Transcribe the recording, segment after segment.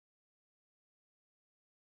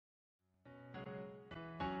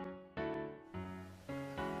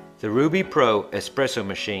The Ruby Pro espresso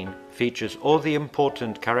machine features all the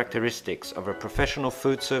important characteristics of a professional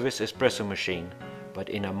food service espresso machine, but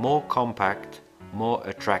in a more compact, more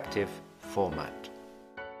attractive format.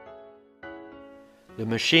 The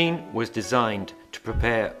machine was designed to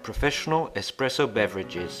prepare professional espresso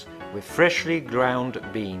beverages with freshly ground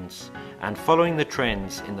beans, and following the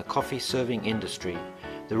trends in the coffee serving industry,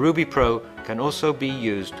 the Ruby Pro can also be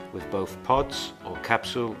used with both pods or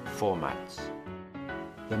capsule formats.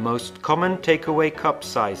 The most common takeaway cup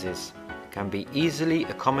sizes can be easily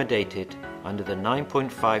accommodated under the 9.5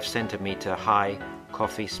 cm high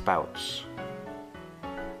coffee spouts.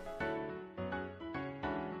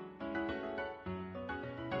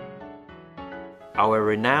 Our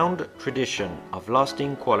renowned tradition of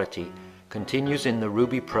lasting quality continues in the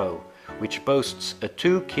Ruby Pro, which boasts a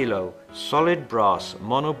 2 kg solid brass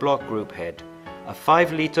monoblock group head, a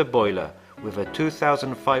 5-litre boiler with a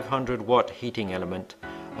 2500 watt heating element,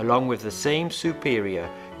 along with the same superior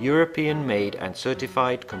European-made and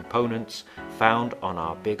certified components found on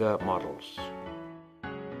our bigger models.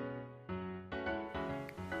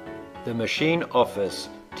 The machine offers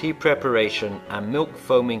tea preparation and milk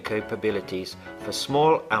foaming capabilities for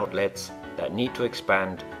small outlets that need to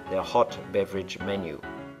expand their hot beverage menu.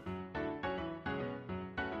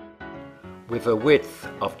 With a width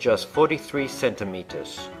of just 43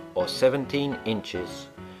 centimeters or 17 inches,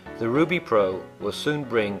 the Ruby Pro will soon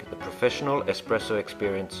bring the professional espresso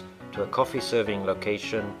experience to a coffee serving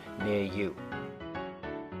location near you.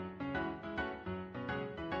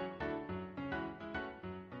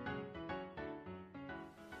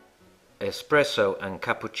 Espresso and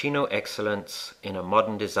cappuccino excellence in a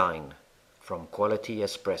modern design, from Quality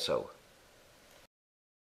Espresso.